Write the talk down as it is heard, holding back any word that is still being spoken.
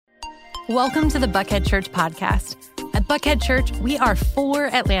Welcome to the Buckhead Church podcast. At Buckhead Church, we are for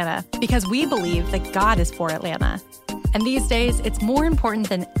Atlanta because we believe that God is for Atlanta. And these days, it's more important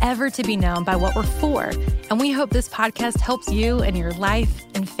than ever to be known by what we're for. And we hope this podcast helps you in your life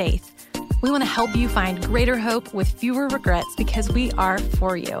and faith. We want to help you find greater hope with fewer regrets because we are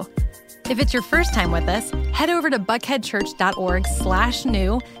for you. If it's your first time with us, head over to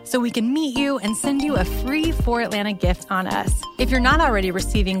buckheadchurch.org/new so we can meet you and send you a free For Atlanta gift on us. If you're not already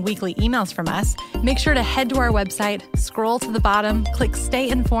receiving weekly emails from us, make sure to head to our website, scroll to the bottom, click Stay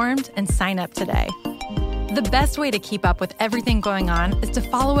Informed, and sign up today. The best way to keep up with everything going on is to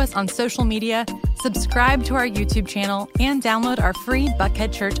follow us on social media, subscribe to our YouTube channel, and download our free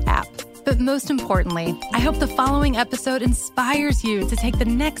Buckhead Church app. But most importantly, I hope the following episode inspires you to take the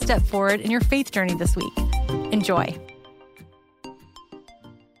next step forward in your faith journey this week. Enjoy.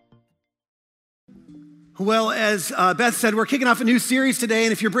 Well, as Beth said, we're kicking off a new series today,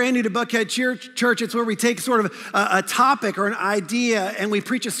 and if you're brand new to Buckhead Church, it's where we take sort of a topic or an idea, and we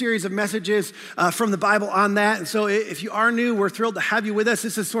preach a series of messages from the Bible on that. And so if you are new, we're thrilled to have you with us.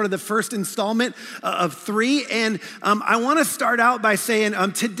 This is sort of the first installment of three, and I want to start out by saying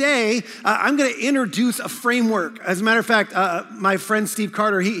today, I'm going to introduce a framework. As a matter of fact, my friend Steve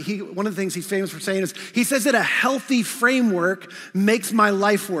Carter, he one of the things he's famous for saying is, he says that a healthy framework makes my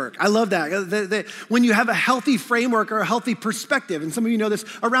life work. I love that. When you have a healthy framework or a healthy perspective, and some of you know this,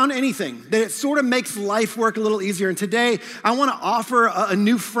 around anything, that it sort of makes life work a little easier. And today, I want to offer a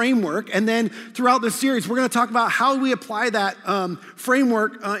new framework, and then throughout the series, we're going to talk about how we apply that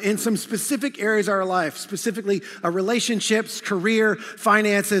framework in some specific areas of our life, specifically relationships, career,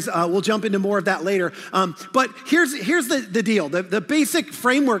 finances. We'll jump into more of that later. But here's the deal. The basic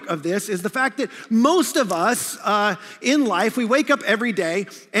framework of this is the fact that most of us in life, we wake up every day,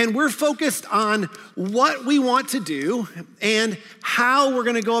 and we're focused on what we want to do and how we're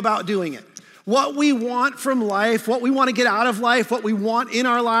going to go about doing it. What we want from life, what we want to get out of life, what we want in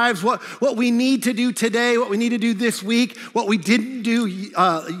our lives, what we need to do today, what we need to do this week, what we didn't do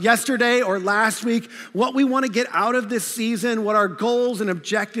yesterday or last week, what we want to get out of this season, what our goals and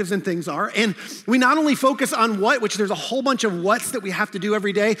objectives and things are. And we not only focus on what, which there's a whole bunch of what's that we have to do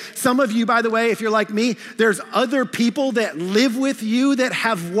every day. Some of you, by the way, if you're like me, there's other people that live with you that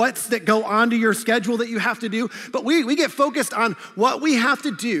have what's that go onto your schedule that you have to do. But we get focused on what we have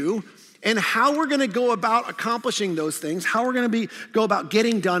to do and how we're going to go about accomplishing those things, how we're going to go about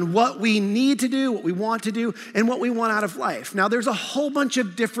getting done what we need to do, what we want to do, and what we want out of life. Now, there's a whole bunch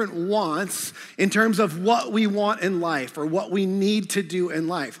of different wants in terms of what we want in life or what we need to do in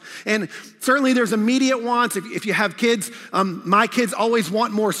life. And certainly there's immediate wants. If you have kids, my kids always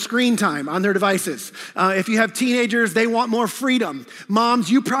want more screen time on their devices. If you have teenagers, they want more freedom. Moms,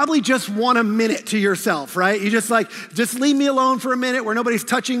 you probably just want a minute to yourself, right? You just leave me alone for a minute where nobody's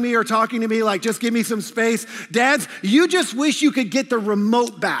touching me or talking to me, like, just give me some space. Dads, you just wish you could get the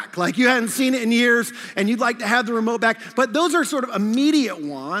remote back. Like, you hadn't seen it in years and you'd like to have the remote back. But those are sort of immediate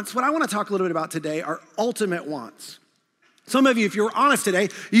wants. What I want to talk a little bit about today are ultimate wants. Some of you, if you're honest today,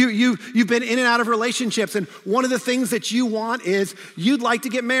 you've been in and out of relationships, and one of the things that you want is you'd like to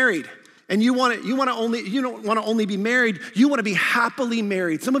get married. And you don't want to only be married, you want to be happily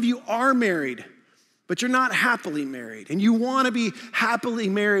married. Some of you are married, but you're not happily married, and you want to be happily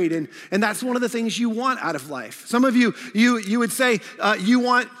married, and that's one of the things you want out of life. Some of you would say you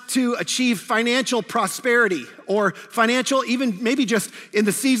want to achieve financial prosperity or financial, even maybe just in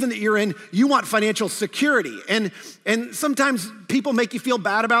the season that you're in, you want financial security. And sometimes people make you feel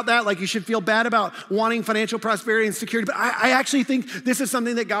bad about that, like you should feel bad about wanting financial prosperity and security. But I actually think this is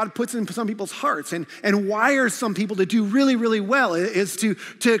something that God puts in some people's hearts and wires some people to do really, really well, is to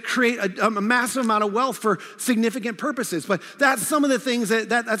create a massive amount of wealth for significant purposes. But that's some of the things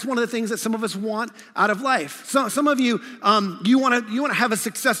that's one of the things that some of us want out of life. So some of you, you want to have a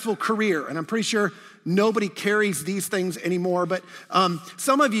successful career, and I'm pretty sure nobody carries these things anymore, but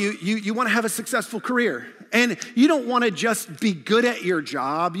some of you want to have a successful career. And you don't want to just be good at your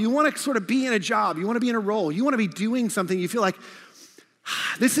job. You want to sort of be in a job. You want to be in a role. You want to be doing something you feel like,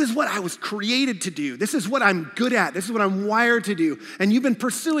 this is what I was created to do. This is what I'm good at. This is what I'm wired to do. And you've been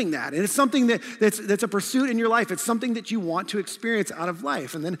pursuing that. And it's something that's a pursuit in your life. It's something that you want to experience out of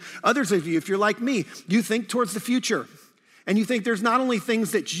life. And then others of you, if you're like me, you think towards the future. And you think there's not only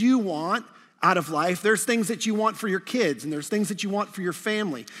things that you want out of life, there's things that you want for your kids, and there's things that you want for your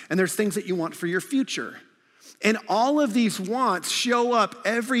family, and there's things that you want for your future. And all of these wants show up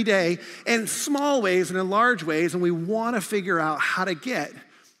every day in small ways and in large ways, and we want to figure out how to get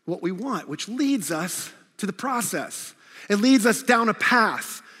what we want, which leads us to the process. It leads us down a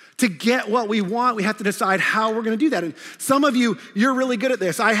path to get what we want, we have to decide how we're gonna do that. And some of you, you're really good at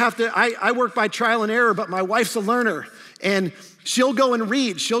this. I work by trial and error, but my wife's a learner, and she'll go and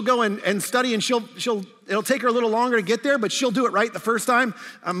read, she'll go and study, and it'll take her a little longer to get there, but she'll do it right the first time.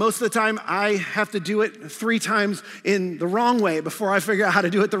 Most of the time, I have to do it 3 times in the wrong way before I figure out how to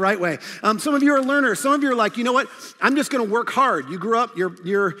do it the right way. Some of you are learners. Some of you are like, you know what? I'm just gonna work hard. You grew up,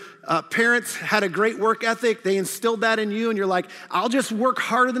 your parents had a great work ethic. They instilled that in you, and you're like, I'll just work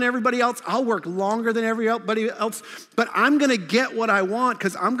harder than everybody else. I'll work longer than everybody else, but I'm gonna get what I want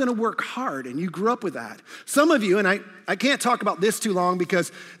because I'm gonna work hard, and you grew up with that. Some of you, and I can't talk about this too long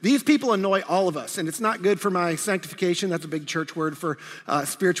because these people annoy all of us, and it's not good for my sanctification. That's a big church word for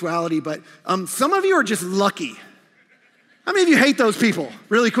spirituality, but some of you are just lucky. How many of you hate those people?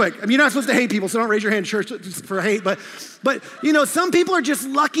 Really quick. I mean, you're not supposed to hate people, so don't raise your hand in church for hate, but you know, some people are just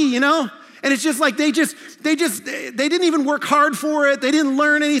lucky, you know? And it's just like they didn't even work hard for it. They didn't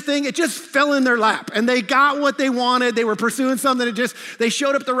learn anything. It just fell in their lap, and they got what they wanted. They were pursuing something. They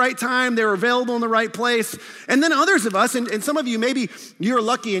showed up at the right time. They were available in the right place. And then others of us, and some of you, maybe you're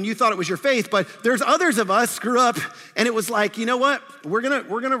lucky and you thought it was your faith, but there's others of us grew up and it was like, you know what? We're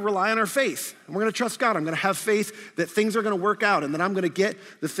gonna rely on our faith, and we're gonna trust God. I'm gonna have faith that things are gonna work out, and that I'm gonna get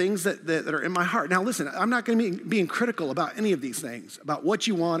the things that are in my heart. Now listen, I'm not gonna be being critical about any of these things, about what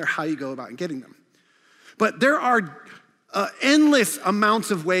you want or how you go about getting them. But there are endless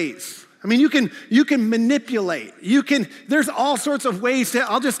amounts of ways. I mean, you can manipulate. There's all sorts of ways to,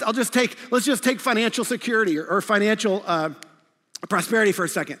 let's just take financial security or financial prosperity for a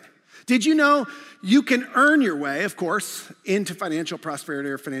second. Did you know you can earn your way, of course, into financial prosperity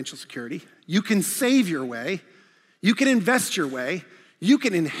or financial security? You can save your way. You can invest your way. You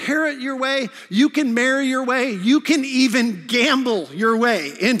can inherit your way. You can marry your way. You can even gamble your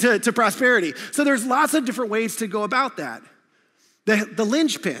way into prosperity. So there's lots of different ways to go about that. The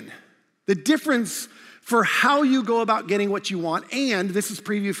linchpin, the difference for how you go about getting what you want, and this is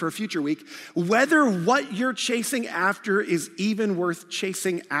preview for a future week, whether what you're chasing after is even worth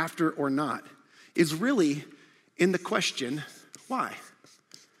chasing after or not, is really in the question, why?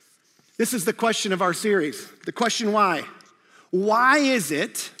 This is the question of our series, the question why. Why is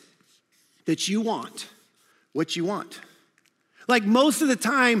it that you want what you want? Like most of the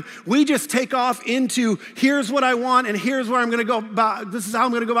time, we just take off into here's what I want and here's where I'm gonna go about, this is how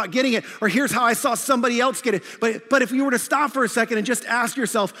I'm gonna go about getting it, or here's how I saw somebody else get it. But if you were to stop for a second and just ask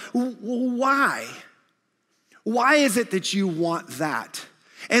yourself, why? Why is it that you want that?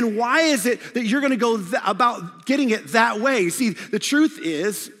 And why is it that you're gonna go about getting it that way? See, the truth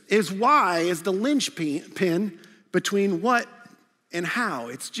is why is the linchpin between what and how.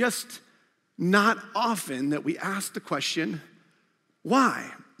 It's just not often that we ask the question,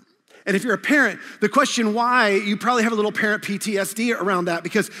 why? And if you're a parent, the question why, you probably have a little parent PTSD around that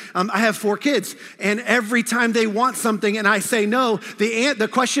because I have 4 kids, and every time they want something and I say no, the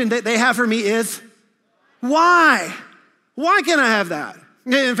question that they have for me is, why? Why can't I have that?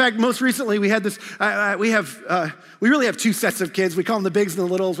 In fact, most recently we had this, we really have 2 sets of kids. We call them the bigs and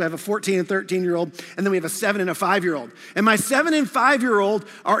the littles. We have a 14 and 13-year-old, and then we have a 7 and a 5-year-old. And my 7 and 5-year-old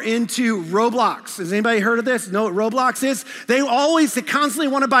are into Roblox. Has anybody heard of this? Know what Roblox is? They constantly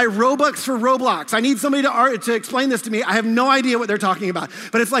want to buy Robux for Roblox. I need somebody to explain this to me. I have no idea what they're talking about.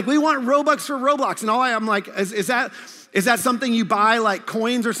 But it's like, we want Robux for Roblox. And I'm like, is that something you buy, like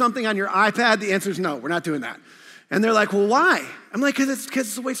coins or something on your iPad? The answer is no, we're not doing that. And they're like, well, why? I'm like, because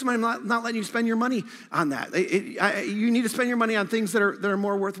it's a waste of money. I'm not letting you spend your money on that. You need to spend your money on things that are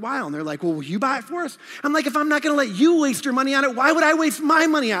more worthwhile. And they're like, well, will you buy it for us? I'm like, if I'm not going to let you waste your money on it, why would I waste my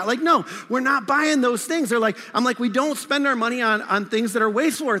money on it? Like, no, we're not buying those things. I'm like, we don't spend our money on things that are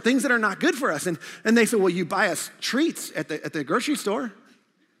wasteful or things that are not good for us. And they say, well, you buy us treats at the grocery store.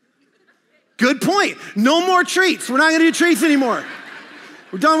 Good point. No more treats. We're not going to do treats anymore.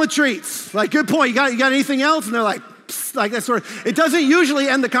 We're done with treats. Like, good point. You got anything else? And they're like, psst, like that sort of. It doesn't usually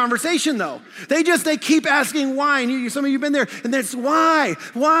end the conversation though. They keep asking why. And some of you have been there, and it's why?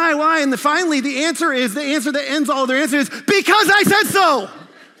 And finally, the answer that ends all their answers is because I said so.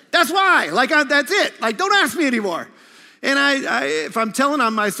 That's why. That's it. Like, don't ask me anymore. And if I'm telling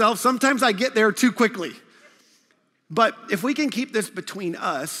on myself, sometimes I get there too quickly. But if we can keep this between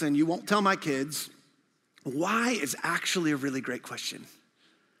us, and you won't tell my kids, why is actually a really great question.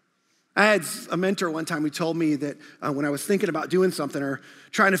 I had a mentor one time who told me that when I was thinking about doing something or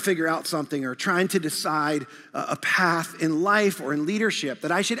trying to figure out something or trying to decide a path in life or in leadership,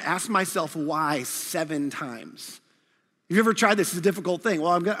 that I should ask myself why 7 times. Have you ever tried this? It's a difficult thing.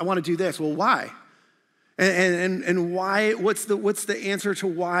 Well, I want to do this. Well, why? And why, what's the answer to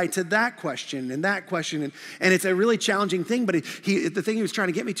why to that question and that question? And it's a really challenging thing, but the thing he was trying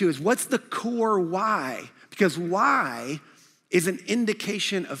to get me to is what's the core why? Because why is an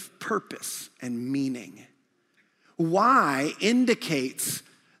indication of purpose and meaning. Why indicates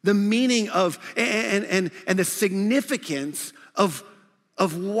the meaning of and the significance of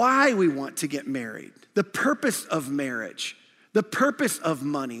why we want to get married, the purpose of marriage. The purpose of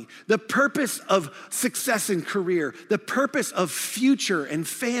money, the purpose of success in career, the purpose of future and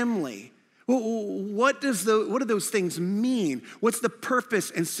family. What do those things mean? What's the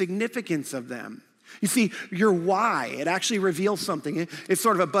purpose and significance of them? You see, your why, it actually reveals something. It's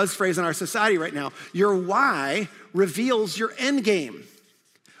sort of a buzz phrase in our society right now. Your why reveals your end game.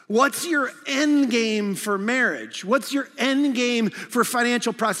 What's your end game for marriage? What's your end game for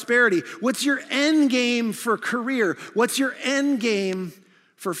financial prosperity? What's your end game for career? What's your end game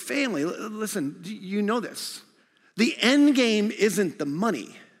for family? Listen, you know this. The end game isn't the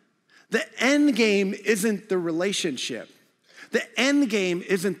money. The end game isn't the relationship. The end game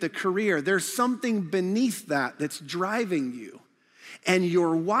isn't the career. There's something beneath that that's driving you. And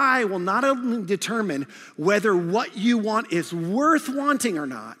your why will not only determine whether what you want is worth wanting or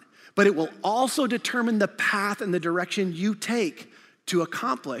not, but it will also determine the path and the direction you take to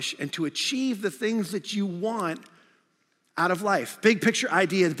accomplish and to achieve the things that you want out of life. Big picture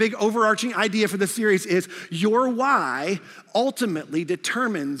idea, the big overarching idea for this series is your why ultimately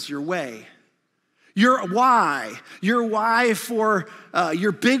determines your way. Your why for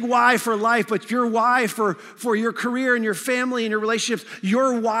your big why for life, but your why for your career and your family and your relationships,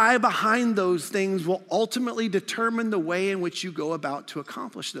 your why behind those things will ultimately determine the way in which you go about to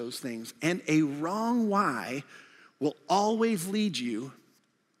accomplish those things. And a wrong why will always lead you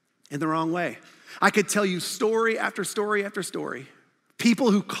in the wrong way. I could tell you story after story after story.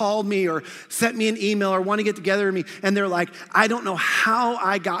 People who called me or sent me an email or want to get together with me, and they're like, I don't know how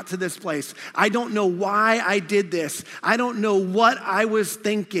I got to this place. I don't know why I did this. I don't know what I was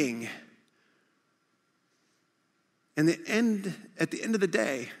thinking. And at the end of the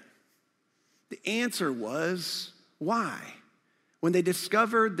day, the answer was why. When they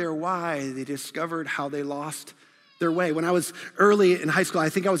discovered their why, they discovered how they lost their way. When I was early in high school, I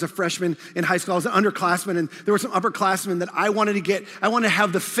think I was a freshman in high school, I was an underclassman, and there were some upperclassmen that I wanted to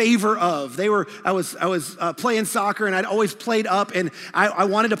have the favor of. I was playing soccer, and I'd always played up, and I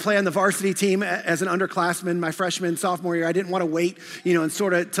wanted to play on the varsity team as an underclassman my freshman, sophomore year. I didn't want to wait, and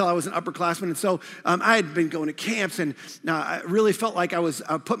sort of till I was an upperclassman. And so I had been going to camps, and I really felt like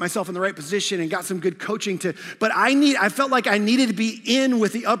I put myself in the right position and got some good coaching but I felt like I needed to be in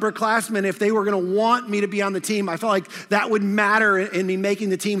with the upperclassmen if they were going to want me to be on the team. I felt like that would matter in me making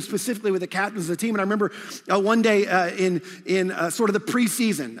the team, specifically with the captains of the team. And I remember one day in sort of the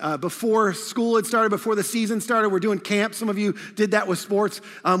preseason, before school had started, before the season started, we're doing camp. Some of you did that with sports.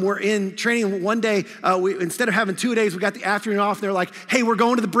 We're in training. One day, instead of having 2 days, we got the afternoon off. And they're like, hey, we're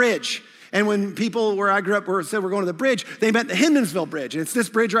going to the bridge. And when people where I grew up said we're going to the bridge, they meant the Hinmansville Bridge. And it's this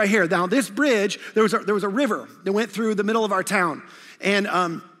bridge right here. Now, this bridge, there was a river that went through the middle of our town.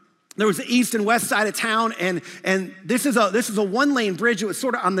 And there was the east and west side of town, and this is a one-lane bridge. It was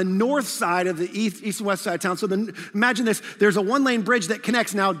sort of on the north side of the east and west side of town. So imagine this: there's a one-lane bridge that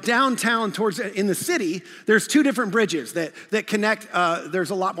connects now downtown in the city. There's two different bridges that connect. There's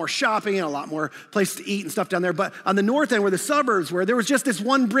a lot more shopping and a lot more places to eat and stuff down there. But on the north end, where the suburbs were, there was just this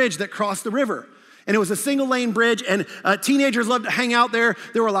one bridge that crossed the river. And it was a single lane bridge, and teenagers loved to hang out there.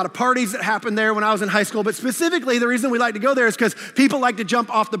 There were a lot of parties that happened there when I was in high school, but specifically the reason we like to go there is because people like to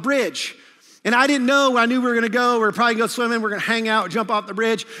jump off the bridge. And I didn't know, I knew we were gonna go, we were probably gonna go swimming, we're gonna hang out, jump off the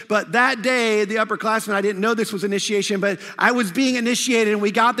bridge. But that day, the upperclassmen, I didn't know this was initiation, but I was being initiated, and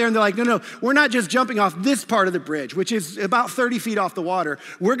we got there and they're like, no, we're not just jumping off this part of the bridge, which is about 30 feet off the water.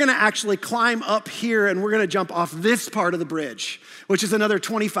 We're gonna actually climb up here and we're gonna jump off this part of the bridge, which is another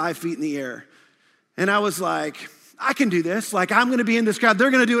 25 feet in the air. And I was like, I can do this. Like, I'm going to be in this crowd.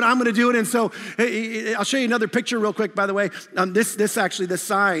 They're going to do it. I'm going to do it. And so I'll show you another picture real quick, by the way. This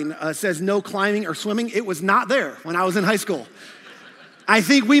sign says no climbing or swimming. It was not there when I was in high school. I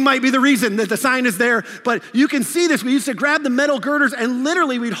think we might be the reason that the sign is there, but you can see this. We used to grab the metal girders and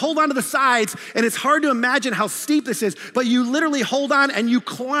literally we'd hold onto the sides, and it's hard to imagine how steep this is, but you literally hold on and you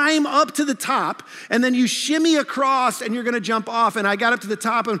climb up to the top, and then you shimmy across and you're gonna jump off. And I got up to the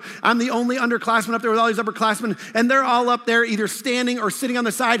top, and I'm the only underclassman up there with all these upperclassmen, and they're all up there either standing or sitting on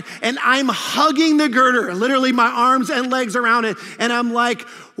the side, and I'm hugging the girder, literally my arms and legs around it, and I'm like,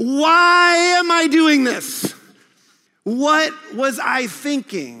 why am I doing this? What was I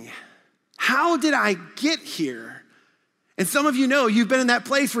thinking? How did I get here? And some of you know you've been in that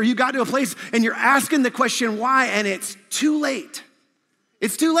place where you got to a place and you're asking the question why, and it's too late.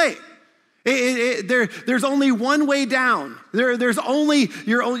 It's too late. There's only one way down.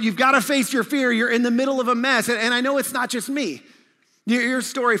 You've got to face your fear. You're in the middle of a mess. And I know it's not just me. Your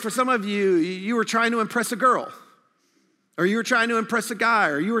story, for some of you, you were trying to impress a girl, or you were trying to impress a guy,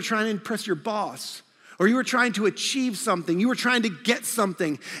 or you were trying to impress your boss, or you were trying to achieve something. You were trying to get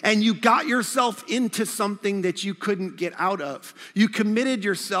something, and you got yourself into something that you couldn't get out of. You committed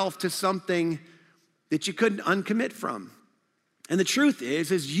yourself to something that you couldn't uncommit from. And the truth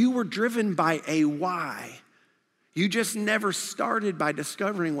is you were driven by a why. You just never started by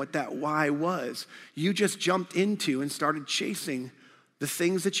discovering what that why was. You just jumped into and started chasing the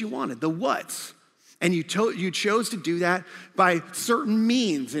things that you wanted, the whats. And you chose to do that by certain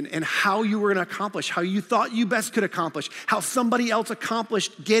means and how you were going to accomplish, how you thought you best could accomplish, how somebody else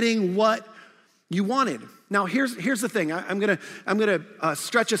accomplished getting what you wanted. Now, here's the thing. I'm gonna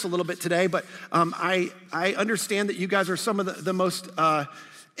stretch this a little bit today, but I understand that you guys are some of the most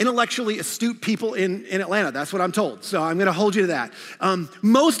intellectually astute people in Atlanta. That's what I'm told. So I'm gonna hold you to that.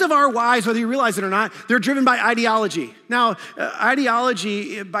 Most of our whys, whether you realize it or not, they're driven by ideology. Now,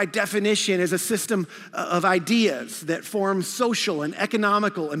 ideology, by definition, is a system of ideas that form social and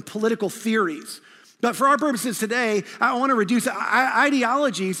economical and political theories. But for our purposes today, I want to reduce it.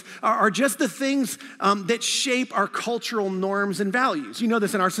 Ideologies are just the things that shape our cultural norms and values. You know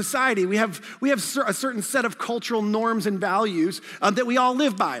this in our society. We have a certain set of cultural norms and values that we all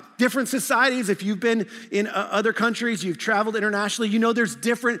live by. Different societies, if you've been in other countries, you've traveled internationally, you know there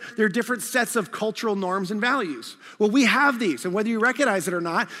are different sets of cultural norms and values. Well, we have these, and whether you recognize it or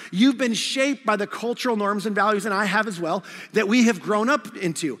not, you've been shaped by the cultural norms and values, and I have as well, that we have grown up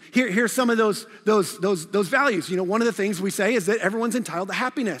into. Here's some of those values. You know, one of the things we say is that everyone's entitled to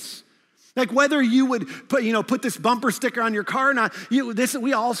happiness. Like whether you would put this bumper sticker on your car or not,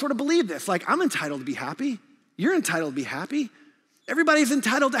 we all sort of believe this. Like, I'm entitled to be happy. You're entitled to be happy. Everybody's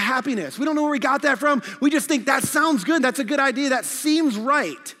entitled to happiness. We don't know where we got that from. We just think that sounds good. That's a good idea. That seems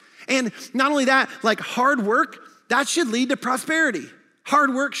right. And not only that, like hard work, that should lead to prosperity.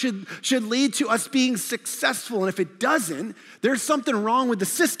 Hard work should lead to us being successful. And if it doesn't, there's something wrong with the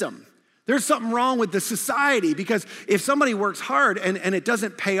system. There's something wrong with the society, because if somebody works hard and it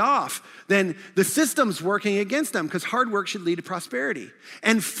doesn't pay off, then the system's working against them, because hard work should lead to prosperity.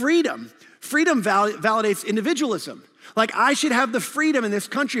 And freedom validates individualism. Like, I should have the freedom in this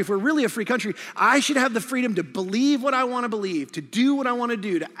country, if we're really a free country, I should have the freedom to believe what I want to believe, to do what I want to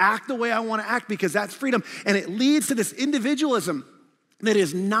do, to act the way I want to act, because that's freedom. And it leads to this individualism that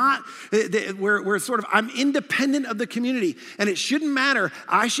is not, where sort of, I'm independent of the community, and it shouldn't matter.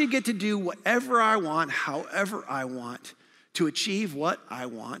 I should get to do whatever I want, however I want, to achieve what I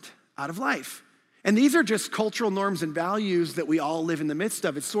want out of life. And these are just cultural norms and values that we all live in the midst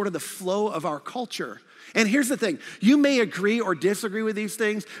of. It's sort of the flow of our culture. And here's the thing, you may agree or disagree with these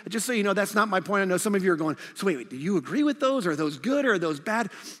things. Just so you know, that's not my point. I know some of you are going, so wait, do you agree with those? Are those good or are those bad?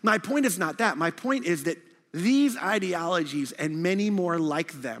 My point is not that. My point is that these ideologies and many more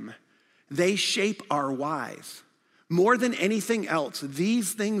like them, they shape our whys. More than anything else,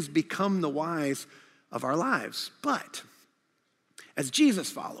 these things become the whys of our lives. But as Jesus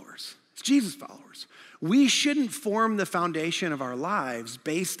followers, we shouldn't form the foundation of our lives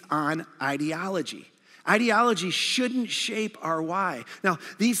based on ideology. Ideology shouldn't shape our why. Now,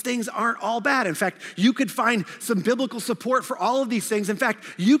 these things aren't all bad. In fact, you could find some biblical support for all of these things. In fact,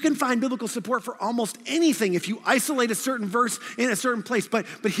 you can find biblical support for almost anything if you isolate a certain verse in a certain place. But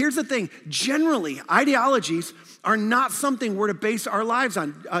here's the thing. Generally, ideologies are not something we're to base our lives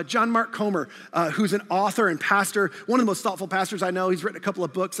on. John Mark Comer, who's an author and pastor, one of the most thoughtful pastors I know, he's written a couple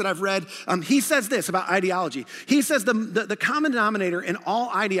of books that I've read. He says this about ideology. He says the common denominator in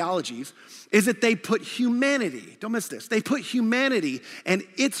all ideologies is that they put humanity, don't miss this, they put humanity and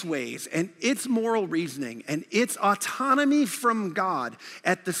its ways and its moral reasoning and its autonomy from God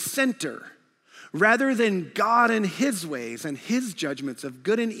at the center, rather than God and his ways and his judgments of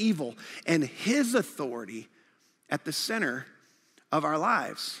good and evil and his authority at the center of our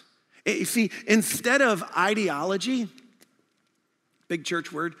lives. You see, instead of ideology, big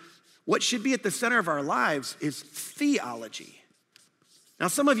church word, what should be at the center of our lives is theology. Now,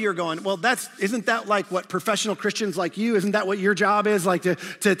 some of you are going, well, isn't that like what professional Christians like you, isn't that what your job is, like to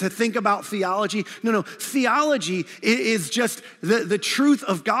think about theology? No, theology is just the truth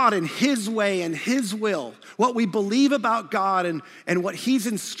of God and his way and his will, what we believe about God and what he's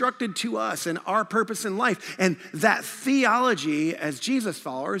instructed to us and our purpose in life. And that theology, as Jesus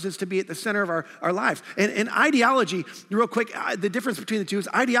followers, is to be at the center of our lives. And ideology, real quick, the difference between the two is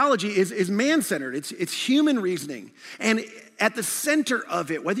ideology is man-centered. It's human reasoning. And at the center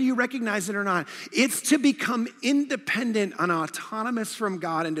of it, whether you recognize it or not, it's to become independent and autonomous from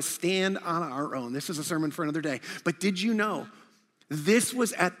God and to stand on our own. This is a sermon for another day. But did you know this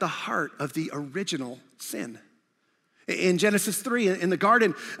was at the heart of the original sin? In Genesis 3, in the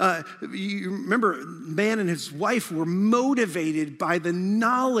garden, you remember man and his wife were motivated by the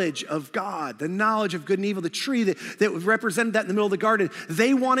knowledge of God, the knowledge of good and evil, the tree that represented that in the middle of the garden.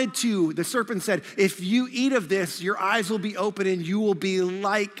 They wanted to, the serpent said, if you eat of this, your eyes will be open and you will be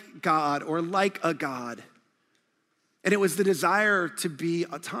like God or like a God. And it was the desire to be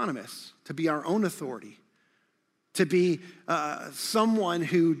autonomous, to be our own authority, to be someone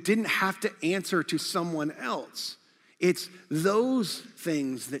who didn't have to answer to someone else. It's those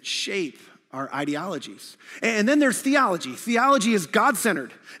things that shape our ideologies. And then there's theology. Theology is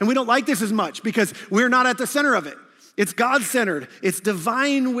God-centered. And we don't like this as much because we're not at the center of it. It's God-centered. It's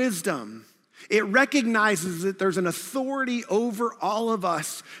divine wisdom. It recognizes that there's an authority over all of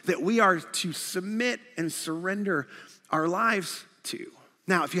us that we are to submit and surrender our lives to.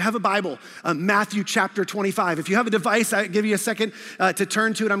 Now, if you have a Bible, Matthew chapter 25. If you have a device, I'll give you a second to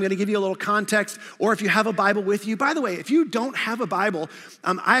turn to it. I'm going to give you a little context. Or if you have a Bible with you. By the way, if you don't have a Bible,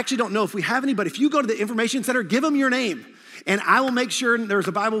 I actually don't know if we have any, but if you go to the information center, give them your name. And I will make sure there's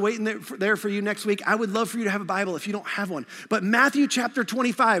a Bible waiting there for you next week. I would love for you to have a Bible if you don't have one. But Matthew chapter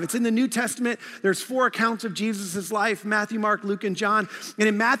 25, it's in the New Testament. There's 4 accounts of Jesus' life, Matthew, Mark, Luke, and John. And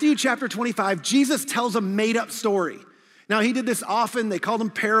in Matthew chapter 25, Jesus tells a made-up story. Now, he did this often. They called them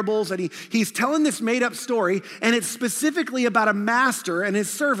parables, and he's telling this made-up story, and it's specifically about a master and his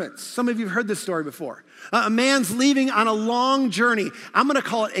servants. Some of you have heard this story before. A man's leaving on a long journey. I'm going to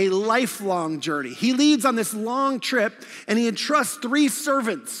call it a lifelong journey. He leads on this long trip, and he entrusts 3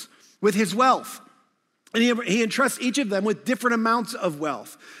 servants with his wealth. And he entrusts each of them with different amounts of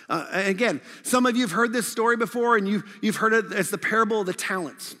wealth. Again, some of you have heard this story before, and you've heard it as the parable of the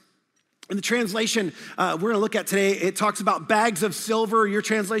talents. In the translation we're going to look at today, it talks about bags of silver. Your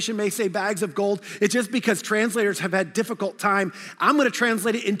translation may say bags of gold. It's just because translators have had difficult time. I'm going to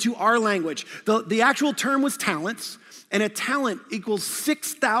translate it into our language. The actual term was talents, and a talent equals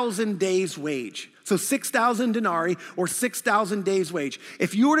 6,000 days' wage. So 6,000 denarii or 6,000 days' wage.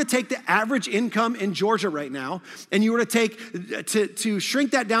 If you were to take the average income in Georgia right now, and you were to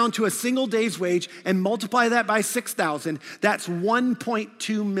shrink that down to a single day's wage and multiply that by 6,000, that's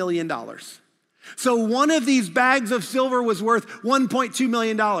 $1.2 million. So one of these bags of silver was worth $1.2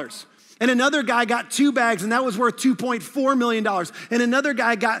 million. And another guy got 2 bags, and that was worth $2.4 million. And another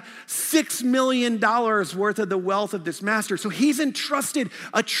guy got $6 million worth of the wealth of this master. So he's entrusted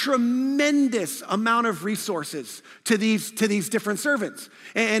a tremendous amount of resources to these different servants.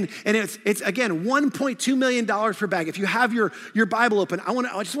 And it's again, $1.2 million per bag. If you have your Bible open,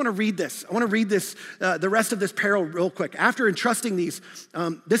 I just want to read this. I want to read this, the rest of this parable real quick. After entrusting these,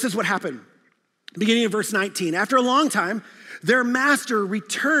 this is what happened. Beginning of verse 19. After a long time, their master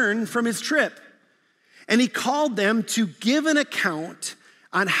returned from his trip, and he called them to give an account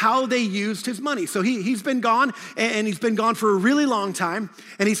on how they used his money. So he's been gone, and he's been gone for a really long time,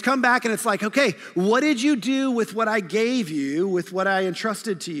 and he's come back, and it's like, okay, what did you do with what I gave you, with what I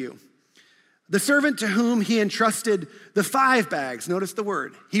entrusted to you? The servant to whom he entrusted the 5 bags, notice the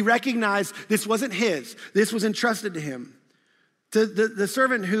word, he recognized this wasn't his, this was entrusted to him. The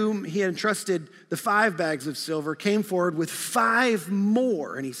servant whom he had entrusted the 5 bags of silver came forward with 5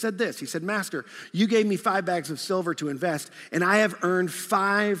 more. And he said this, he said, Master, you gave me 5 bags of silver to invest, and I have earned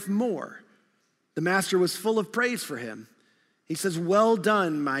 5 more. The master was full of praise for him. He says, well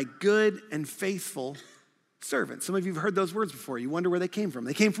done, my good and faithful servant. Some of you have heard those words before. You wonder where they came from.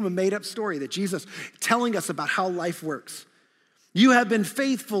 They came from a made-up story that Jesus telling us about how life works. You have been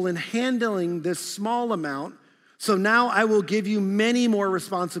faithful in handling this small amount, so now I will give you many more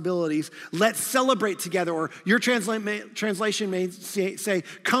responsibilities. Let's celebrate together. Or your translation may say,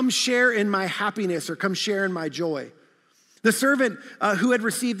 come share in my happiness, or come share in my joy. The servant who had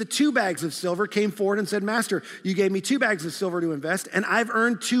received the 2 bags of silver came forward and said, Master, you gave me 2 bags of silver to invest, and I've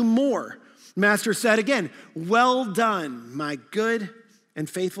earned 2 more. Master said again, well done, my good and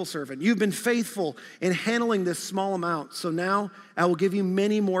faithful servant. You've been faithful in handling this small amount, so now I will give you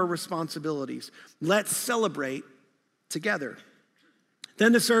many more responsibilities. Let's celebrate together.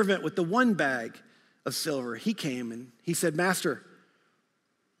 Then the servant with the 1 bag of silver, he came and he said, Master,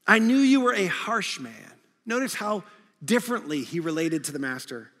 I knew you were a harsh man. Notice how differently he related to the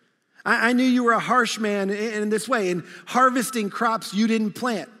master. I knew you were a harsh man in this way, in harvesting crops you didn't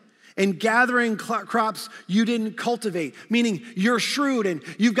plant, and gathering crops you didn't cultivate, meaning you're shrewd and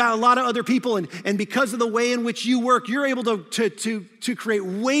you've got a lot of other people, and because of the way in which you work, you're able to create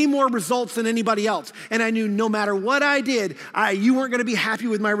way more results than anybody else. And I knew no matter what I did, you weren't gonna be happy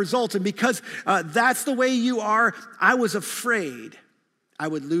with my results. And because that's the way you are, I was afraid I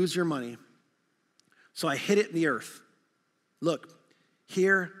would lose your money. So I hid it in the earth. Look,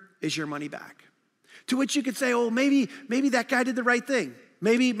 here is your money back. To which you could say, oh, maybe that guy did the right thing.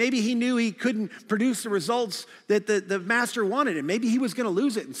 Maybe he knew he couldn't produce the results that the master wanted, and maybe he was gonna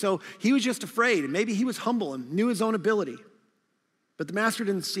lose it. And so he was just afraid, and maybe he was humble and knew his own ability. But the master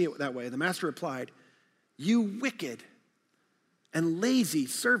didn't see it that way. The master replied, you wicked and lazy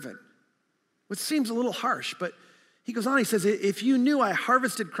servant, which seems a little harsh, but he goes on, he says, if you knew I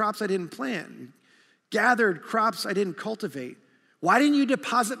harvested crops I didn't plant, gathered crops I didn't cultivate, why didn't you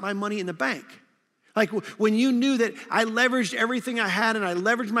deposit my money in the bank? Like when you knew that I leveraged everything I had and I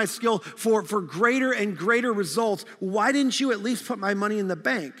leveraged my skill for greater and greater results, why didn't you at least put my money in the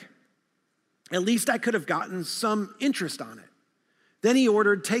bank? At least I could have gotten some interest on it. Then he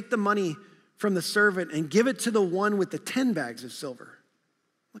ordered, take the money from the servant and give it to the one with the 10 bags of silver.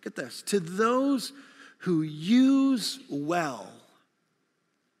 Look at this. To those who use well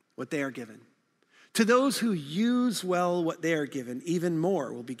what they are given. To those who use well what they are given, even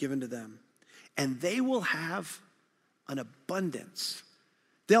more will be given to them. And they will have an abundance.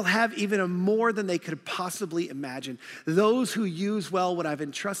 They'll have even more than they could possibly imagine. Those who use well what I've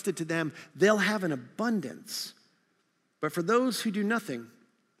entrusted to them, they'll have an abundance. But for those who do nothing,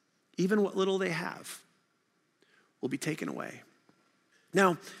 even what little they have will be taken away.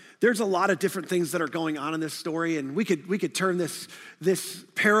 Now, there's a lot of different things that are going on in this story, and we could turn this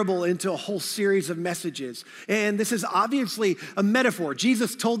parable into a whole series of messages. And this is obviously a metaphor.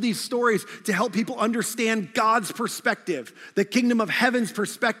 Jesus told these stories to help people understand God's perspective, the kingdom of heaven's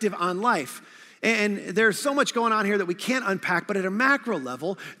perspective on life. And there's so much going on here that we can't unpack, but at a macro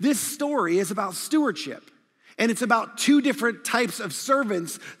level, this story is about stewardship. And it's about 2 different types of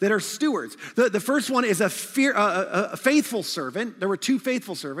servants that are stewards. The first one is a faithful servant. There were 2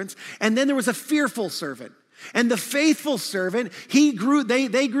 faithful servants. And then there was a fearful servant. And the faithful servant, they grew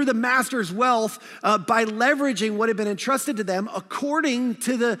the master's wealth by leveraging what had been entrusted to them according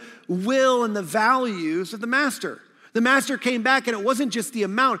to the will and the values of the master. The master came back, and it wasn't just the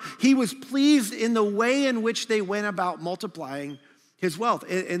amount. He was pleased in the way in which they went about multiplying his wealth,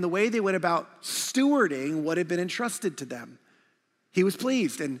 in the way they went about stewarding what had been entrusted to them. He was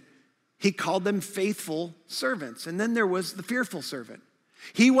pleased, and he called them faithful servants. And then there was the fearful servant.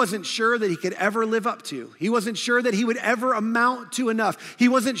 He wasn't sure that he could ever live up to. He wasn't sure that he would ever amount to enough. He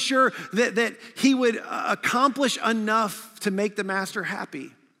wasn't sure that he would accomplish enough to make the master happy.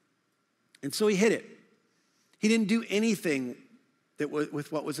 And so he hid it. He didn't do anything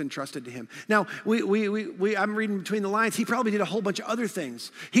with what was entrusted to him. Now, I'm reading between the lines. He probably did a whole bunch of other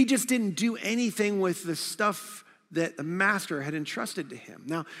things. He just didn't do anything with the stuff that the master had entrusted to him.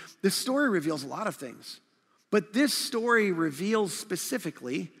 Now, this story reveals a lot of things, but this story reveals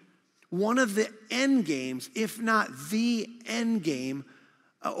specifically one of the end games, if not the end game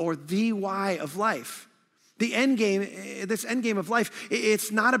or the why of life. The end game, this end game of life,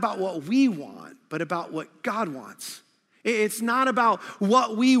 it's not about what we want, but about what God wants. It's not about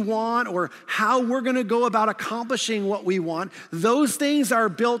what we want or how we're gonna go about accomplishing what we want. Those things are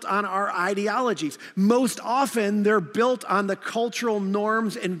built on our ideologies. Most often, they're built on the cultural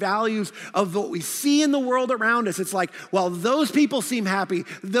norms and values of what we see in the world around us. It's like, well, those people seem happy.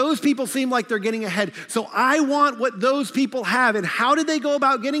 Those people seem like they're getting ahead. So I want what those people have. And how did they go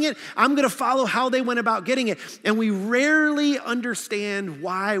about getting it? I'm gonna follow how they went about getting it. And we rarely understand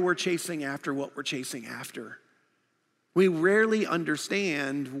why we're chasing after what we're chasing after. We rarely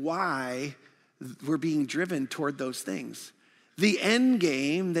understand why we're being driven toward those things. The end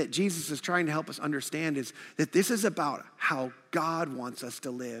game that Jesus is trying to help us understand is that this is about how God wants us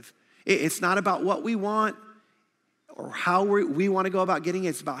to live. It's not about what we want or how we want to go about getting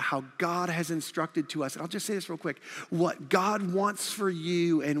it. It's about how God has instructed to us. And I'll just say this real quick. What God wants for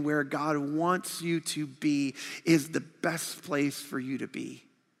you and where God wants you to be is the best place for you to be.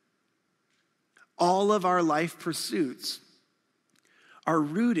 All of our life pursuits are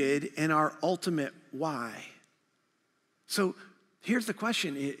rooted in our ultimate why. So here's the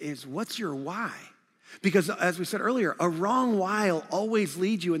question is what's your why? Because as we said earlier, a wrong why will always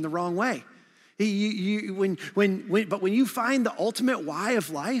lead you in the wrong way. But when you find the ultimate why of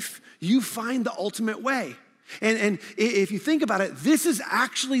life, you find the ultimate way. And if you think about it, this is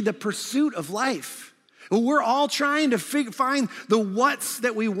actually the pursuit of life. We're all trying to find the what's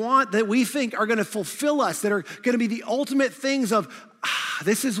that we want, that we think are going to fulfill us, that are going to be the ultimate things of,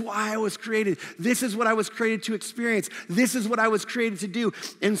 this is why I was created. This is what I was created to experience. This is what I was created to do.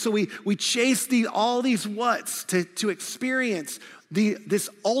 And so we chase all these what's to experience this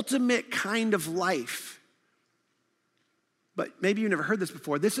ultimate kind of life. But maybe you've never heard this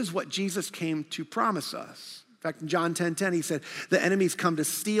before. This is what Jesus came to promise us. In fact, in John 10:10, he said, the enemies come to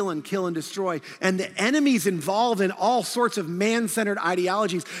steal and kill and destroy. And the enemy's involved in all sorts of man-centered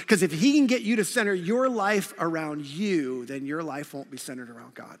ideologies, because if he can get you to center your life around you, then your life won't be centered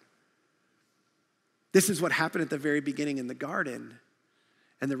around God. This is what happened at the very beginning in the garden.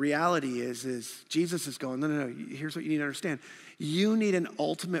 And the reality is Jesus is going, no, here's what you need to understand. You need an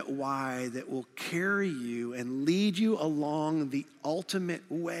ultimate why that will carry you and lead you along the ultimate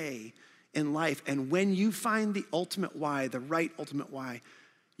way in life. And when you find the ultimate why, the right ultimate why,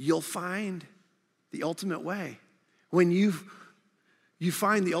 you'll find the ultimate way. When you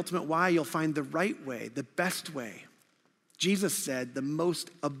find the ultimate why, you'll find the right way, the best way. Jesus said the most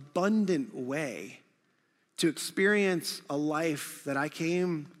abundant way to experience a life that I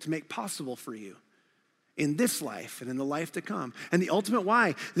came to make possible for you in this life and in the life to come. And the ultimate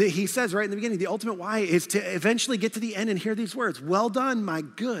why, that he says right in the beginning, the ultimate why is to eventually get to the end and hear these words, well done, my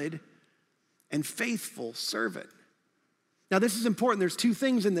good and faithful servant. Now this is important. There's two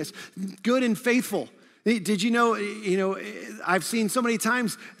things in this, good and faithful. Did you know, I've seen so many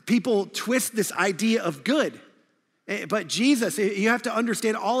times people twist this idea of good. But Jesus, you have to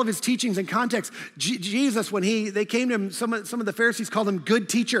understand all of his teachings and context. Jesus, when they came to him, some of the Pharisees called him good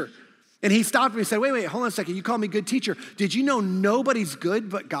teacher. And he stopped him and said, wait, hold on a second. You call me good teacher. Did you know nobody's good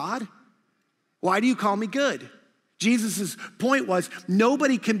but God? Why do you call me good? Jesus' point was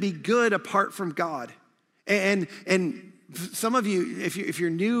nobody can be good apart from God. And some of you, if you're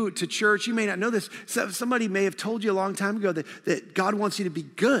new to church, you may not know this. Somebody may have told you a long time ago that God wants you to be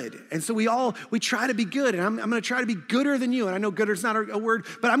good. And so we try to be good. And I'm going to try to be gooder than you. And I know gooder is not a word,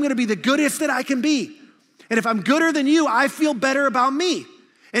 but I'm going to be the goodest that I can be. And if I'm gooder than you, I feel better about me.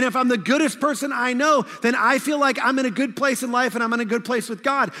 And if I'm the goodest person I know, then I feel like I'm in a good place in life and I'm in a good place with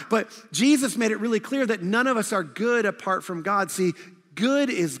God. But Jesus made it really clear that none of us are good apart from God. See, good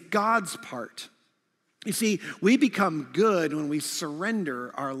is God's part. You see, we become good when we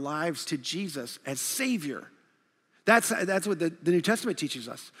surrender our lives to Jesus as Savior. That's what the New Testament teaches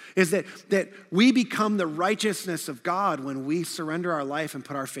us, is that we become the righteousness of God when we surrender our life and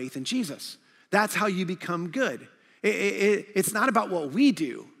put our faith in Jesus. That's how you become good. It's not about what we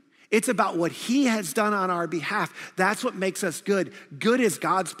do. It's about what he has done on our behalf. That's what makes us good. Good is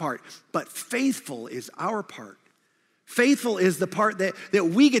God's part, but faithful is our part. Faithful is the part that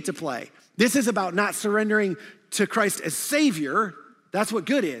we get to play. This is about not surrendering to Christ as Savior. That's what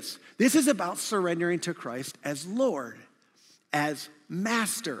good is. This is about surrendering to Christ as Lord, as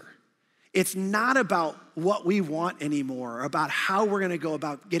Master. It's not about what we want anymore, about how we're going to go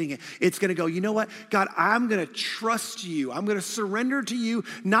about getting it. It's going to go, you know what? God, I'm going to trust you. I'm going to surrender to you,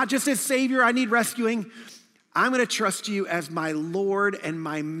 not just as Savior, I need rescuing. I'm going to trust you as my Lord and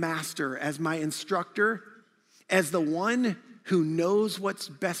my Master, as my instructor, as the one who knows what's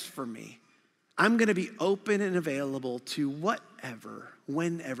best for me. I'm going to be open and available to whatever,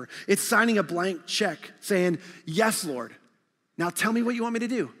 whenever. It's signing a blank check saying, yes, Lord. Now tell me what you want me to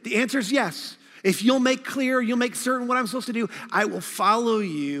do. The answer is yes. If you'll make clear, you'll make certain what I'm supposed to do, I will follow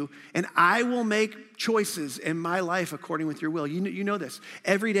you and I will make choices in my life according with your will. You know this.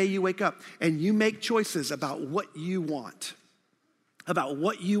 Every day you wake up and you make choices about what you want, about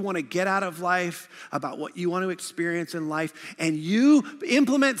what you want to get out of life, about what you want to experience in life, and you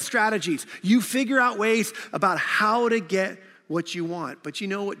implement strategies. You figure out ways about how to get what you want. But you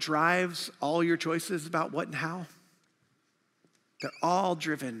know what drives all your choices about what and how? They're all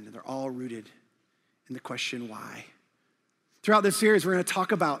driven, they're all rooted in the question why. Throughout this series, we're going to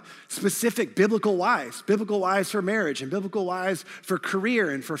talk about specific biblical whys for marriage and biblical whys for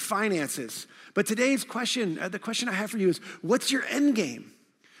career and for finances. But today's question, the question I have for you is, what's your end game?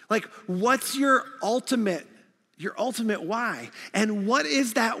 Like, what's your ultimate why? And what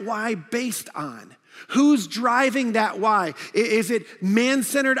is that why based on? Who's driving that why? Is it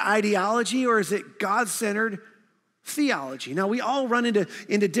man-centered ideology or is it God-centered theology? Now, we all run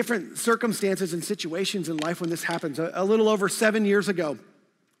into different circumstances and situations in life when this happens. A little over 7 years ago,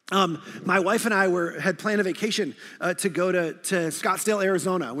 My wife and I had planned a vacation to go to Scottsdale,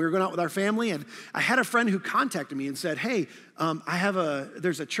 Arizona. We were going out with our family, and I had a friend who contacted me and said, hey,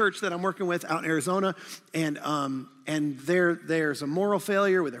 there's a church that I'm working with out in Arizona, and there's a moral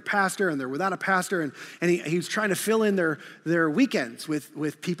failure with their pastor, and they're without a pastor, and he was trying to fill in their weekends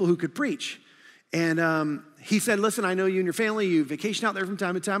with people who could preach. And he said, listen, I know you and your family, you vacation out there from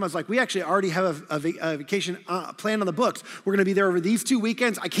time to time. I was like, we actually already have a vacation planned on the books. We're going to be there over these 2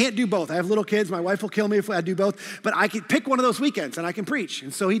 weekends. I can't do both. I have little kids. My wife will kill me if I do both. But I can pick one of those weekends, and I can preach.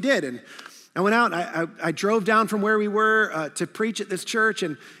 And so he did. And I went out, and I drove down from where we were to preach at this church.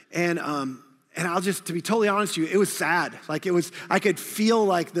 And I'll just, to be totally honest with you, it was sad. Like I could feel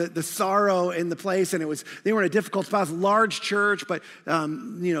like the sorrow in the place, and they were in a difficult spot. It was a large church, but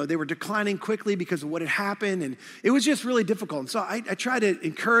they were declining quickly because of what had happened, and it was just really difficult. And so I tried to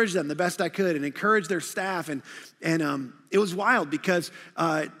encourage them the best I could and encourage their staff, and it was wild because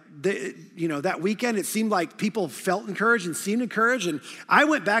that weekend, it seemed like people felt encouraged and seemed encouraged. And I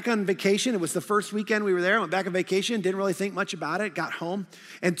went back on vacation. It was the first weekend we were there. I went back on vacation, didn't really think much about it, got home.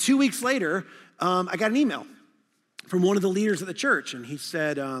 And 2 weeks later, I got an email from one of the leaders at the church. And he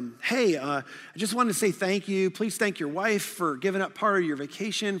said, hey, I just wanted to say thank you. Please thank your wife for giving up part of your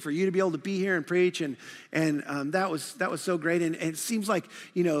vacation for you to be able to be here and preach. And that was so great. And it seems like,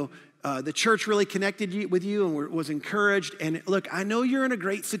 the church really connected with you and was encouraged. And look, I know you're in a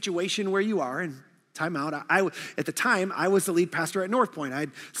great situation where you are. And time out. At the time, I was the lead pastor at North Point.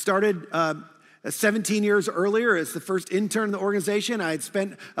 I'd started 17 years earlier as the first intern in the organization. I had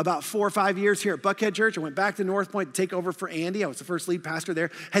spent about 4 or 5 years here at Buckhead Church. I went back to North Point to take over for Andy. I was the first lead pastor there.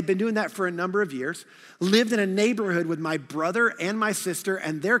 Had been doing that for a number of years. Lived in a neighborhood with my brother and my sister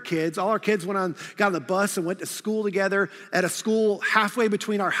and their kids. All our kids got on the bus and went to school together at a school halfway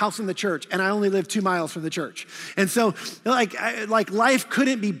between our house and the church. And I only lived 2 miles from the church. And so like life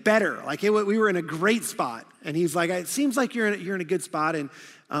couldn't be better. Like we were in a great spot. And he's like, it seems like you're in a good spot. And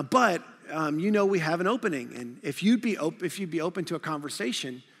but we have an opening, and if you'd be open to a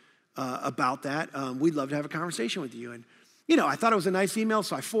conversation about that, we'd love to have a conversation with you. And I thought it was a nice email,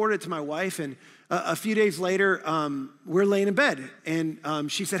 so I forwarded it to my wife. And a few days later, we're laying in bed,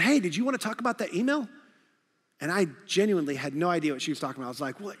 and she said, "Hey, did you want to talk about that email?" And I genuinely had no idea what she was talking about. I was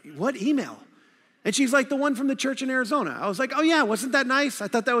like, "What email?" And she's like, the one from the church in Arizona. I was like, oh yeah, wasn't that nice? I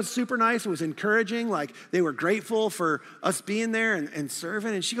thought that was super nice. It was encouraging. Like they were grateful for us being there and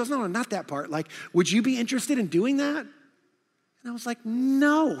serving. And she goes, no, not that part. Like, would you be interested in doing that? And I was like,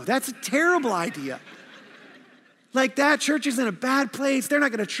 no, that's a terrible idea. Like that church is in a bad place. They're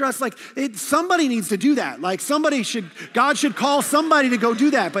not going to trust. Like somebody needs to do that. Like God should call somebody to go do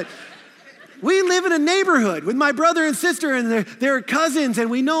that. But we live in a neighborhood with my brother and sister and their cousins, and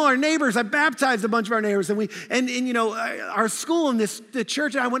we know our neighbors. I baptized a bunch of our neighbors, and our school and the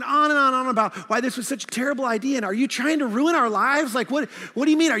church. And I went on and on about why this was such a terrible idea. And are you trying to ruin our lives? Like what do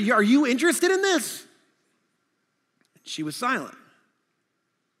you mean? Are you interested in this? And she was silent.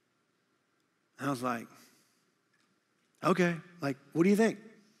 And I was like, okay. Like, what do you think?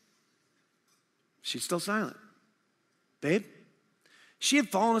 She's still silent. Babe? She had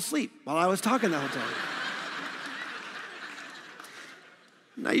fallen asleep while I was talking the whole time.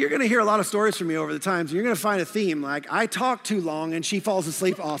 Now, you're going to hear a lot of stories from me over the times. You're going to find a theme. Like, I talk too long, and she falls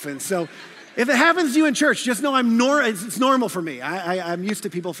asleep often. So if it happens to you in church, just know it's normal for me. I'm used to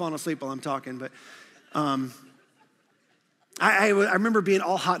people falling asleep while I'm talking. But I remember being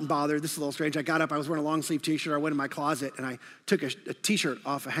all hot and bothered. This is a little strange. I got up. I was wearing a long-sleeve T-shirt. I went in my closet, and I took a T-shirt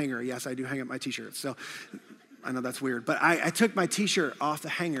off a hanger. Yes, I do hang up my T-shirts. So I know that's weird, but I took my T-shirt off the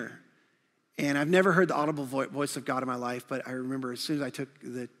hanger, and I've never heard the audible voice of God in my life, but I remember as soon as I took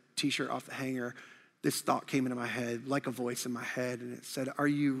the T-shirt off the hanger, this thought came into my head, like a voice in my head, and it said, are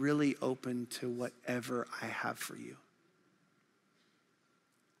you really open to whatever I have for you?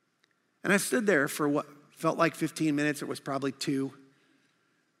 And I stood there for what felt like 15 minutes. It was probably 2.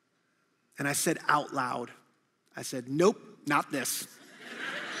 And I said out loud, I said, nope, not this.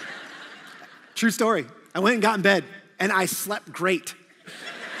 True story. I went and got in bed, and I slept great.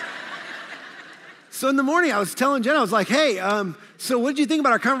 So in the morning, I was telling Jen, I was like, hey, so what did you think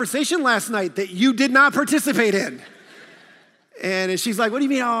about our conversation last night that you did not participate in? And she's like, what do you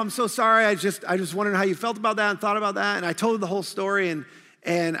mean? Oh, I'm so sorry. I just wondered how you felt about that and thought about that. And I told her the whole story,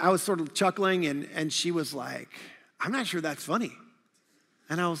 and I was sort of chuckling, and she was like, I'm not sure that's funny.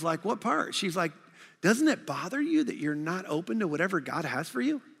 And I was like, what part? She's like, doesn't it bother you that you're not open to whatever God has for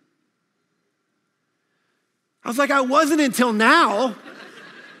you? I was like, I wasn't until now.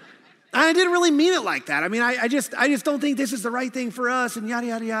 I didn't really mean it like that. I mean, I just don't think this is the right thing for us and yada,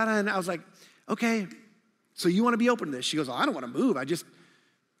 yada, yada. And I was like, okay, so you want to be open to this? She goes, well, I don't want to move.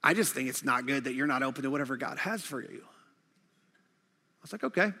 I just think it's not good that you're not open to whatever God has for you. I was like,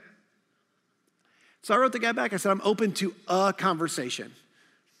 okay. So I wrote the guy back. I said, I'm open to a conversation. And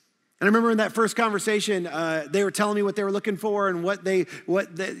I remember in that first conversation, they were telling me what they were looking for and what they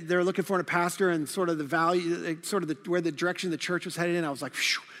were looking for in a pastor and sort of the value, where the direction the church was headed in. I was like,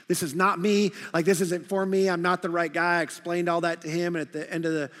 this is not me. Like, this isn't for me. I'm not the right guy. I explained all that to him. And at the end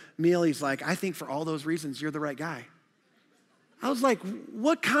of the meal, he's like, I think for all those reasons, you're the right guy. I was like,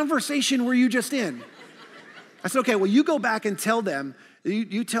 what conversation were you just in? I said, okay, well, you go back and tell them,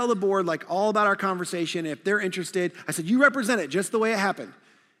 you tell the board like all about our conversation. If they're interested, I said, you represent it just the way it happened.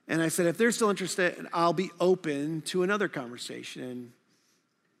 And I said, if they're still interested, I'll be open to another conversation. And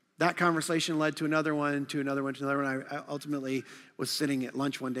that conversation led to another one, to another one, to another one. I ultimately was sitting at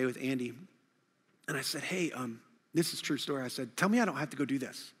lunch one day with Andy. And I said, hey, this is a true story. I said, tell me I don't have to go do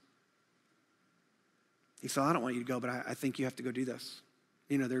this. He said, I don't want you to go, but I think you have to go do this.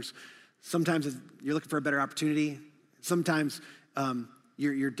 You know, there's sometimes you're looking for a better opportunity. Sometimes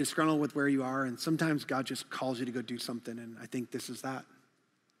you're disgruntled with where you are, and sometimes God just calls you to go do something, and I think this is that.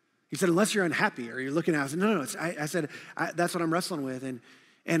 He said, unless you're unhappy or you're looking at it. I said, no. I said, that's what I'm wrestling with.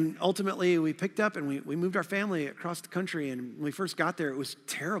 And ultimately, we picked up and we moved our family across the country, and when we first got there, it was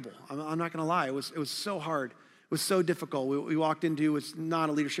terrible. I'm not going to lie. It was so hard. It was so difficult. We walked into, it was not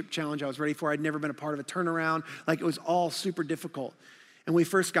a leadership challenge I was ready for. I'd never been a part of a turnaround. Like, it was all super difficult. And when we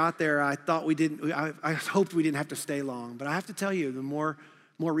first got there, I thought I hoped we didn't have to stay long. But I have to tell you, the more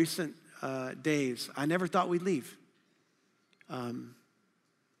recent days, I never thought we'd leave. In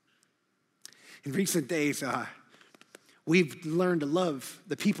recent days, we've learned to love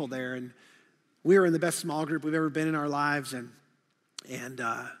the people there. And we were in the best small group we've ever been in our lives. And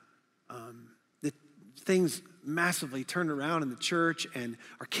the things massively turned around in the church, and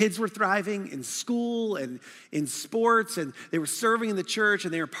our kids were thriving in school and in sports, and they were serving in the church,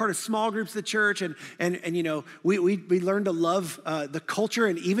 and they were part of small groups of the church, and you know, we learned to love the culture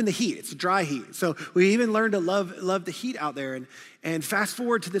and even the heat. It's dry heat, so we even learned to love the heat out there. And fast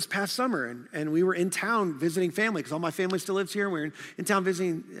forward to this past summer, and we were in town visiting family, because all my family still lives here, and we were in town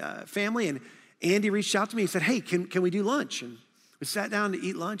visiting family, and Andy reached out to me and said, hey, can we do lunch? And we sat down to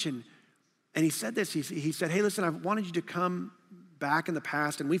eat lunch, and he said this, he said, hey, listen, I've wanted you to come back in the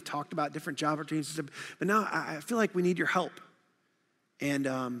past, and we've talked about different job opportunities, but now I feel like we need your help. And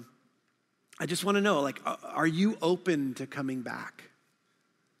I just want to know, like, are you open to coming back?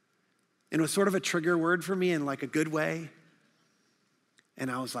 And it was sort of a trigger word for me in like a good way.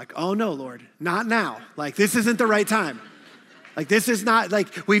 And I was like, oh no, Lord, not now. Like, this isn't the right time. Like, this is not,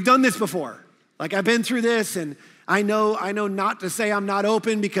 like, we've done this before. Like, I've been through this, and I know not to say I'm not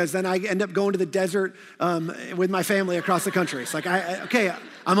open, because then I end up going to the desert with my family across the country. It's like, okay,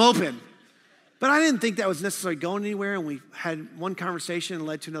 I'm open. But I didn't think that was necessarily going anywhere, and we had one conversation and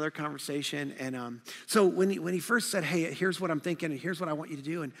led to another conversation. And so when he first said, hey, here's what I'm thinking, and here's what I want you to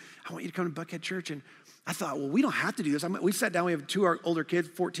do, and I want you to come to Buckhead Church, and I thought, well, we don't have to do this. We sat down, we have two older kids,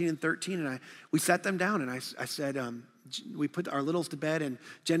 14 and 13, and we sat them down, and I said, we put our littles to bed, and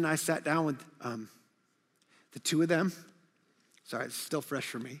Jen and I sat down with the two of them. Sorry, it's still fresh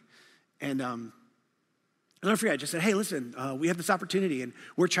for me. And I forget, I just said, hey, listen, we have this opportunity, and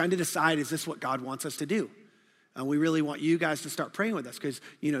we're trying to decide, is this what God wants us to do? We really want you guys to start praying with us, because,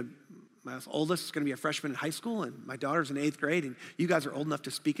 you know, my oldest is going to be a freshman in high school, and my daughter's in 8th grade, and you guys are old enough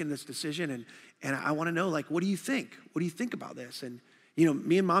to speak in this decision, and I want to know, like, what do you think? What do you think about this? And, you know,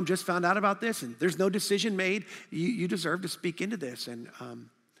 me and Mom just found out about this, and there's no decision made. You deserve to speak into this. And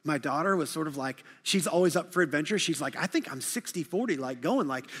my daughter was sort of like, she's always up for adventure. She's like, I think I'm 60-40, like going.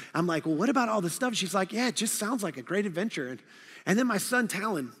 Like, I'm like, well, what about all this stuff? She's like, yeah, it just sounds like a great adventure. And then my son,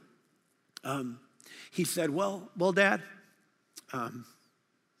 Talon, he said, well, Dad,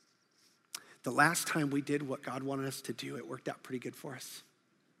 the last time we did what God wanted us to do, it worked out pretty good for us.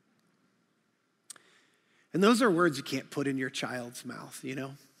 And those are words you can't put in your child's mouth, you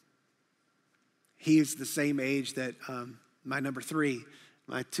know? He's the same age that my number 3,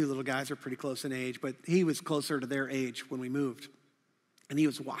 my 2 little guys are pretty close in age, but he was closer to their age when we moved. And he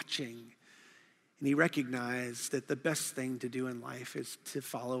was watching, and he recognized that the best thing to do in life is to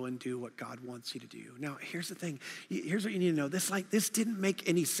follow and do what God wants you to do. Now, here's the thing. Here's what you need to know. This didn't make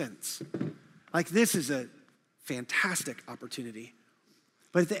any sense. Like, this is a fantastic opportunity.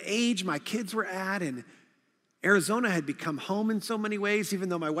 But at the age my kids were at, and Arizona had become home in so many ways, even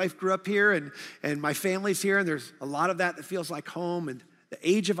though my wife grew up here and my family's here, and there's a lot of that feels like home, and the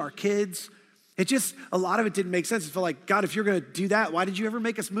age of our kids, A lot of it didn't make sense. It felt like, God, if you're going to do that, why did you ever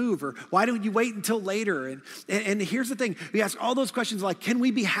make us move? Or why didn't you wait until later? And here's the thing. We ask all those questions like, can we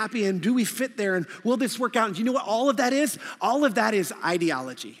be happy? And do we fit there? And will this work out? And do you know what all of that is? All of that is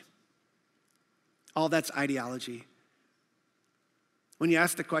ideology. All that's ideology. When you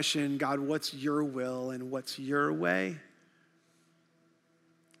ask the question, God, what's your will and what's your way?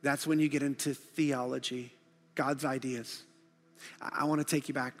 That's when you get into theology, God's ideas. I want to take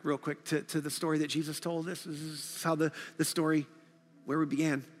you back real quick to the story that Jesus told. This is how the story, where we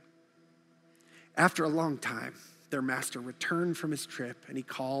began. After a long time, their master returned from his trip and he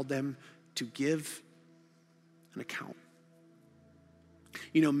called them to give an account.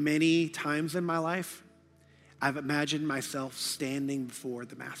 You know, many times in my life, I've imagined myself standing before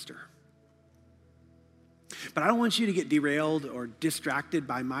the master. But I don't want you to get derailed or distracted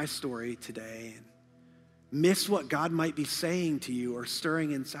by my story today and miss what God might be saying to you or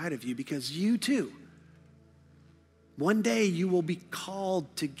stirring inside of you, because you too, one day you will be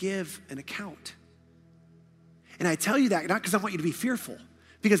called to give an account. And I tell you that not because I want you to be fearful,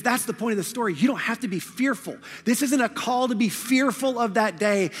 because that's the point of the story. You don't have to be fearful. This isn't a call to be fearful of that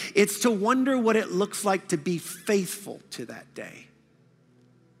day. It's to wonder what it looks like to be faithful to that day.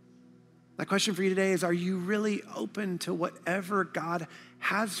 My question for you today is, are you really open to whatever God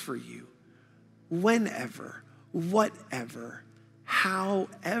has for you? Whenever, whatever,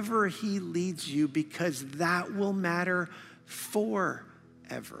 however he leads you, because that will matter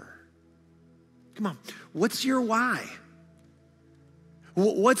forever. Come on, what's your why?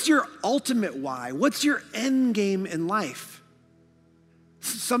 What's your ultimate why? What's your end game in life?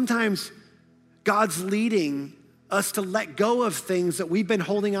 Sometimes God's leading us to let go of things that we've been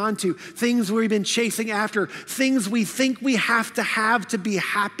holding on to, things we've been chasing after, things we think we have to be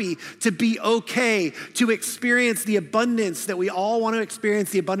happy, to be okay, to experience the abundance that we all want to experience,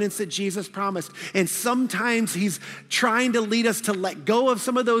 the abundance that Jesus promised. And sometimes he's trying to lead us to let go of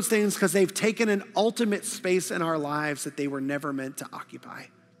some of those things because they've taken an ultimate space in our lives that they were never meant to occupy.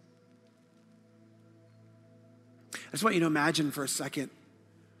 I just want you to imagine for a second,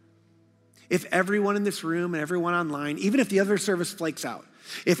 if everyone in this room and everyone online, even if the other service flakes out,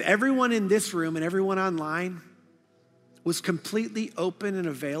 if everyone in this room and everyone online was completely open and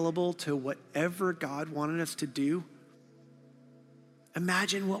available to whatever God wanted us to do,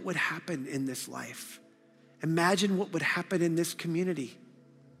 imagine what would happen in this life. Imagine what would happen in this community.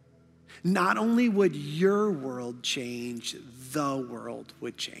 Not only would your world change, the world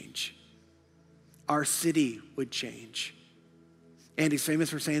would change. Our city would change. Andy's famous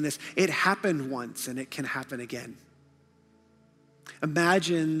for saying this: it happened once and it can happen again.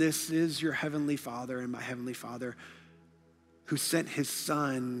 Imagine this is your heavenly Father and my heavenly Father who sent his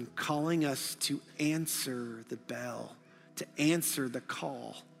Son, calling us to answer the bell, to answer the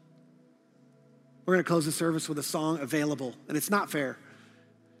call. We're going to close the service with a song, Available, and it's not fair.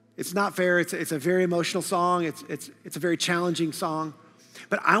 It's not fair. It's a very emotional song. It's a very challenging song.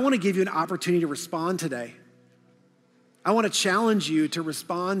 But I want to give you an opportunity to respond today. I want to challenge you to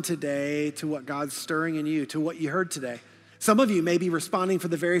respond today to what God's stirring in you, to what you heard today. Some of you may be responding for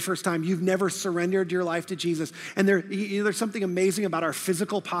the very first time. You've never surrendered your life to Jesus. And there's something amazing about our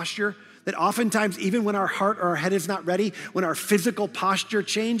physical posture that oftentimes, even when our heart or our head is not ready, when our physical posture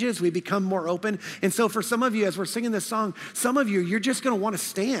changes, we become more open. And so for some of you, as we're singing this song, some of you, you're just going to want to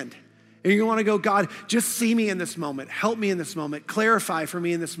stand. And you're going to want to go, God, just see me in this moment. Help me in this moment. Clarify for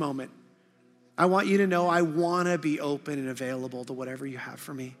me in this moment. I want you to know I want to be open and available to whatever you have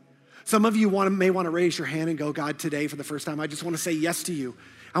for me. Some of you may want to raise your hand and go, God, today for the first time, I just want to say yes to you.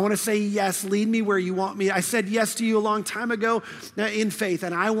 I want to say yes, lead me where you want me. I said yes to you a long time ago in faith,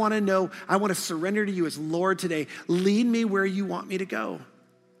 and I want to know, I want to surrender to you as Lord today. Lead me where you want me to go.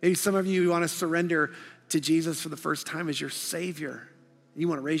 Maybe some of you want to surrender to Jesus for the first time as your Savior. You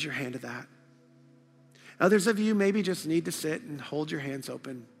want to raise your hand to that. Others of you maybe just need to sit and hold your hands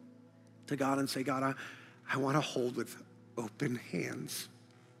open to God and say, God, I want to hold with open hands.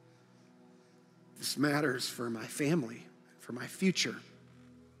 This matters for my family, for my future,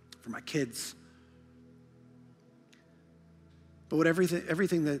 for my kids. But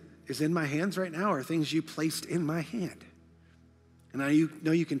everything that is in my hands right now are things you placed in my hand. And I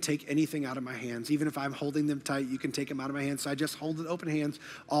know you can take anything out of my hands. Even if I'm holding them tight, you can take them out of my hands. So I just hold with open hands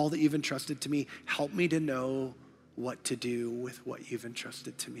all that you've entrusted to me. Help me to know what to do with what you've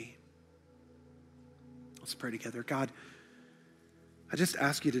entrusted to me. Let's pray together. God, I just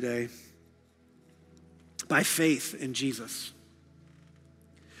ask you today, by faith in Jesus,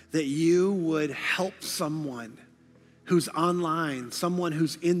 that you would help someone who's online, someone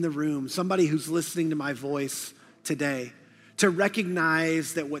who's in the room, somebody who's listening to my voice today, to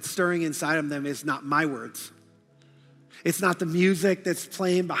recognize that what's stirring inside of them is not my words. It's not the music that's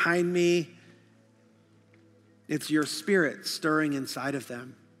playing behind me. It's your spirit stirring inside of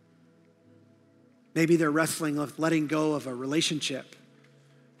them. Maybe they're wrestling with letting go of a relationship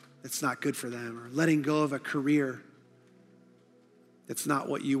that's not good for them, or letting go of a career that's not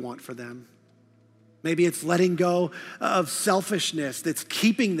what you want for them. Maybe it's letting go of selfishness that's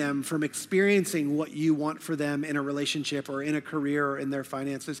keeping them from experiencing what you want for them in a relationship or in a career or in their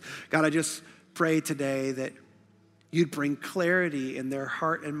finances. God, I just pray today that you'd bring clarity in their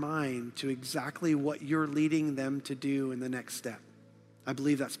heart and mind to exactly what you're leading them to do in the next step. I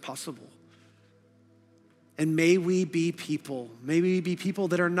believe that's possible. And may we be people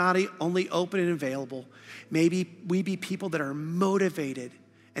that are not only open and available. Maybe we be people that are motivated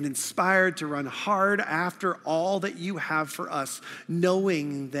and inspired to run hard after all that you have for us,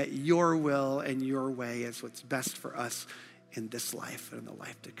 knowing that your will and your way is what's best for us in this life and in the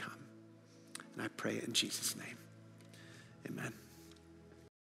life to come. And I pray it in Jesus' name. Amen.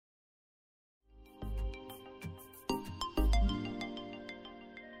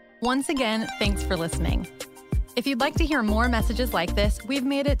 Once again, thanks for listening. If you'd like to hear more messages like this, we've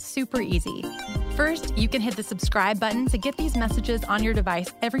made it super easy. First, you can hit the subscribe button to get these messages on your device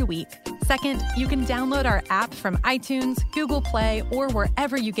every week. Second, you can download our app from iTunes, Google Play, or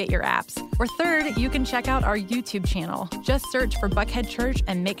wherever you get your apps. Or third, you can check out our YouTube channel. Just search for Buckhead Church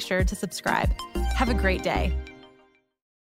and make sure to subscribe. Have a great day.